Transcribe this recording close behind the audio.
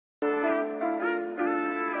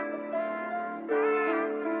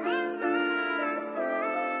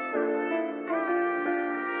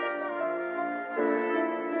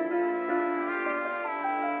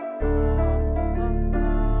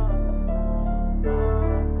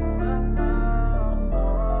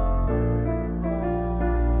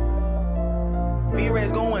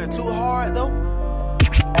too hard though.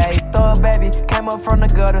 Ayy, thug baby, came up from the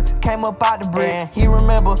gutter, came up out the bricks. He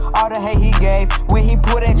remember all the hate he gave when he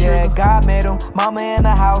put that trigger. Yeah, God made him, mama in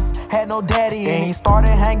the house, had no daddy. And he started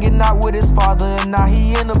hanging out with his father, and now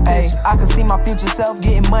he in the picture. I can see my future self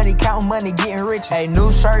getting money, counting money, getting rich. Ayy,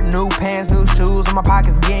 new shirt, new pants, new shoes, and my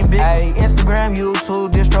pockets getting big. Ayy, Instagram,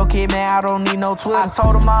 YouTube, distro kid, man, I don't need no Twitter. I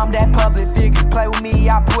told her mom that public figure, play with me,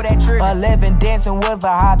 I pull that trigger. 11 dancing was the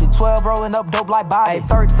hobby, 12 rolling up dope like Bobby. Ayy,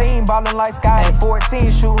 13 ballin' like Scotty, at 14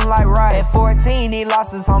 shooting like Roddy. At 14 he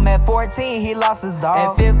lost his home, at 14 he lost his dog.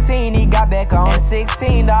 At 15 he got back on, at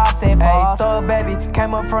 16 the ops had fall. Ayy, thug baby,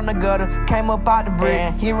 came up from the gutter, came up out the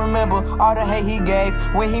bricks. He remember all the hate he gave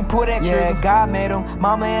when he put that trigger. Yeah, God made him,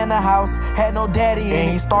 mama in the house, had no daddy.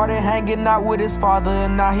 And he started hanging out with his father,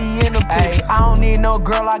 and now he in the picture. Ayy, I don't need no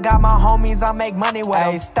girl, I got my homies, I make money with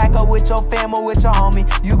them. Ayy, stack up with your family, with your homie,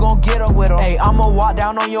 you gon' get up with them. Ayy, I'ma walk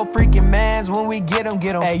down on your freaking mans when we get them,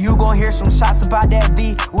 Ayy, you gon' hear some shots about that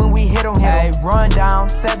V when we hit him, Ayy, run down,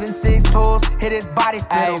 7-6 tools, hit his body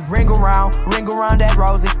still. Ayy, ring around that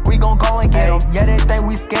Rosie, we gon' go and get him. Yeah, they think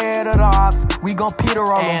we scared of the ops, we gon' Peter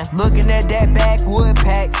roll him. Looking at that backwood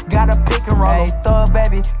pack, got a pick and roll. Ayy, thug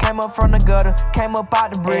baby, came up from the gutter, came up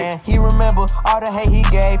out the bricks. He remember all the hate he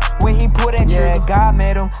gave when he put that trigger. Yeah, God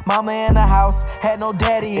made him, mama in the house, had no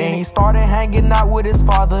daddy. And he started hanging out with his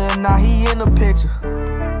father, and now he in the picture.